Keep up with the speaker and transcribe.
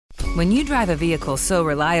When you drive a vehicle so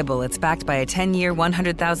reliable it's backed by a 10-year,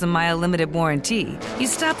 100,000-mile limited warranty, you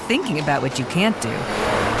stop thinking about what you can't do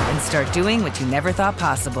and start doing what you never thought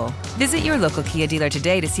possible. Visit your local Kia dealer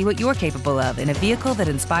today to see what you're capable of in a vehicle that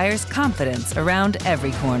inspires confidence around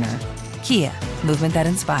every corner. Kia, movement that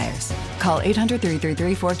inspires. Call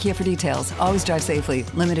 800-333-4KIA for details. Always drive safely.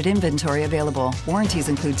 Limited inventory available. Warranties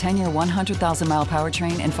include 10-year 100,000-mile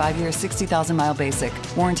powertrain and 5-year 60,000-mile basic.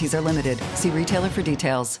 Warranties are limited. See retailer for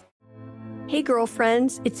details. Hey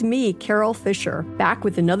girlfriends, it's me, Carol Fisher, back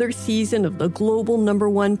with another season of the global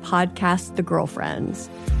 #1 podcast, The Girlfriends.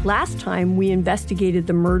 Last time, we investigated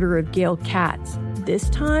the murder of Gail Katz. This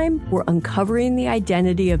time, we're uncovering the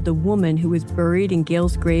identity of the woman who was buried in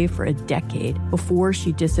Gail's grave for a decade before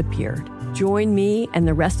she disappeared. Join me and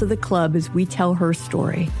the rest of the club as we tell her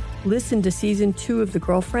story. Listen to Season 2 of The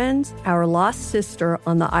Girlfriends, Our Lost Sister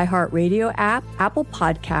on the iHeartRadio app, Apple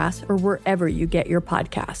Podcasts, or wherever you get your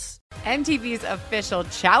podcasts. MTV's official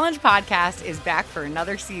Challenge podcast is back for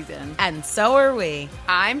another season. And so are we.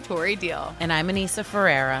 I'm Tori Deal. And I'm Anissa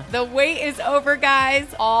Ferreira. The wait is over, guys.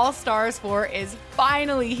 All Stars 4 is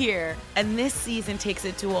finally here. And this season takes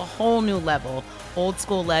it to a whole new level. Old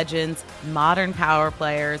school legends, modern power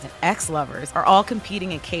players, and ex-lovers are all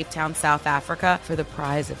competing in Cape Town, South Africa for the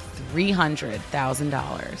prize of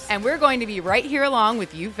 $300,000. And we're going to be right here along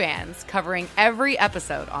with you fans, covering every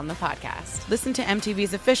episode on the podcast. Listen to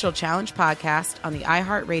MTV's official Challenge podcast on the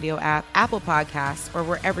iHeartRadio app, Apple Podcasts, or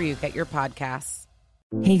wherever you get your podcasts.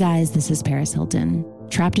 Hey guys, this is Paris Hilton.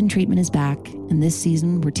 Trapped in Treatment is back, and this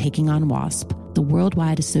season we're taking on WASP, the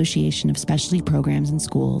Worldwide Association of Specialty Programs and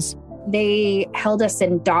Schools. They held us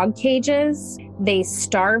in dog cages. They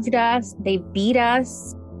starved us. They beat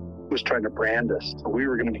us. Was trying to brand us. So we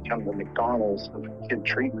were going to become the McDonald's of kid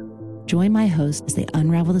treatment. Join my hosts as they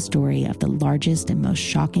unravel the story of the largest and most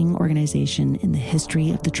shocking organization in the history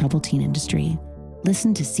of the troubled teen industry.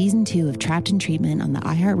 Listen to Season 2 of Trapped in Treatment on the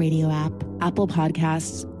iHeartRadio app, Apple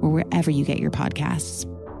Podcasts, or wherever you get your podcasts.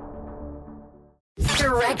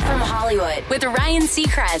 Direct from Hollywood with Ryan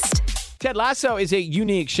Seacrest. Ted Lasso is a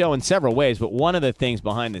unique show in several ways, but one of the things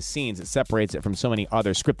behind the scenes that separates it from so many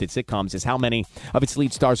other scripted sitcoms is how many of its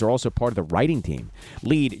lead stars are also part of the writing team.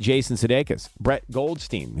 Lead Jason Sudeikis, Brett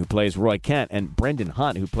Goldstein, who plays Roy Kent, and Brendan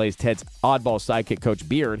Hunt, who plays Ted's oddball sidekick Coach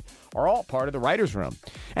Beard, are all part of the writer's room.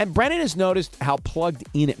 And Brendan has noticed how plugged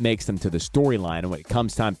in it makes them to the storyline and when it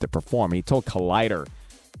comes time to perform. He told Collider,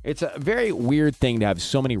 it's a very weird thing to have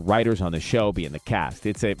so many writers on the show be in the cast.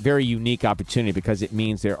 It's a very unique opportunity because it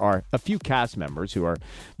means there are a few cast members who are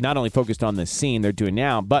not only focused on the scene they're doing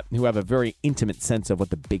now, but who have a very intimate sense of what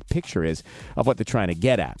the big picture is of what they're trying to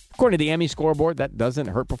get at. According to the Emmy scoreboard, that doesn't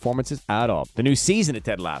hurt performances at all. The new season of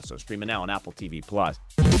Ted Lasso, streaming now on Apple TV+.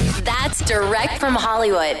 That's Direct from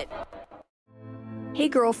Hollywood. Hey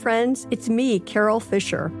girlfriends, it's me, Carol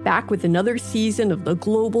Fisher, back with another season of the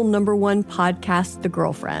global #1 podcast, The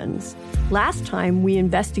Girlfriends. Last time, we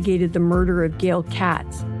investigated the murder of Gail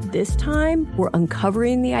Katz. This time, we're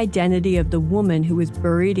uncovering the identity of the woman who was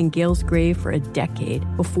buried in Gail's grave for a decade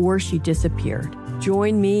before she disappeared.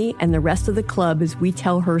 Join me and the rest of the club as we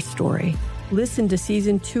tell her story. Listen to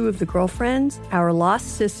Season 2 of The Girlfriends, Our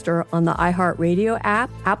Lost Sister on the iHeartRadio app,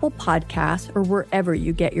 Apple Podcasts, or wherever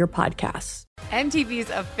you get your podcasts. MTV's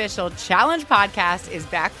official Challenge podcast is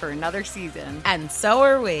back for another season. And so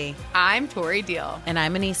are we. I'm Tori Deal. And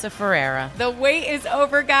I'm Anissa Ferreira. The wait is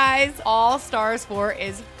over, guys. All Stars 4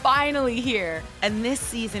 is finally here. And this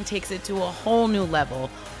season takes it to a whole new level.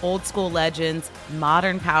 Old school legends,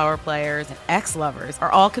 modern power players, and ex-lovers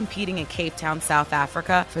are all competing in Cape Town, South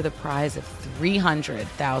Africa for the prize of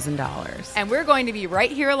 $300,000. And we're going to be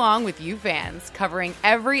right here along with you fans, covering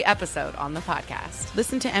every episode on the podcast.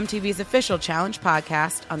 Listen to MTV's official Challenge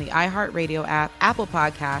podcast on the iHeartRadio app, Apple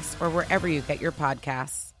Podcasts, or wherever you get your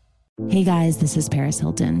podcasts. Hey guys, this is Paris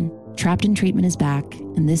Hilton. Trapped in Treatment is back,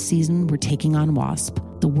 and this season we're taking on WASP,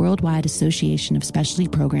 the Worldwide Association of Specialty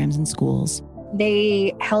Programs and Schools.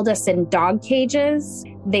 They held us in dog cages.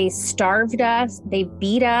 They starved us. They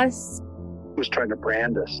beat us. Was trying to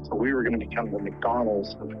brand us. So we were going to become the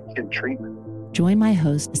McDonald's of kid treatment. Join my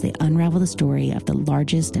hosts as they unravel the story of the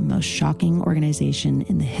largest and most shocking organization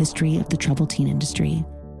in the history of the troubled teen industry.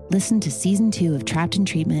 Listen to Season 2 of Trapped in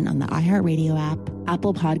Treatment on the iHeartRadio app,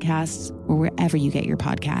 Apple Podcasts, or wherever you get your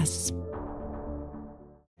podcasts.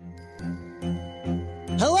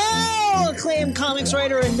 Hello! acclaimed comics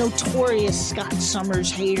writer and notorious Scott Summers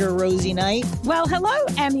hater, Rosie Knight. Well, hello,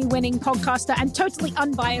 Emmy-winning podcaster and totally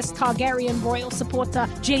unbiased Targaryen royal supporter,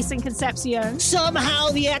 Jason Concepcion. Somehow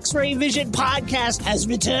the X-Ray Vision podcast has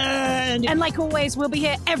returned. And like always, we'll be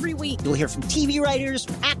here every week. You'll hear from TV writers,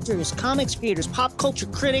 actors, comics creators, pop culture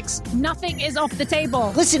critics. Nothing is off the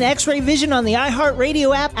table. Listen to X-Ray Vision on the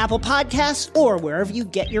iHeartRadio app, Apple Podcasts, or wherever you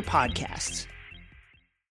get your podcasts.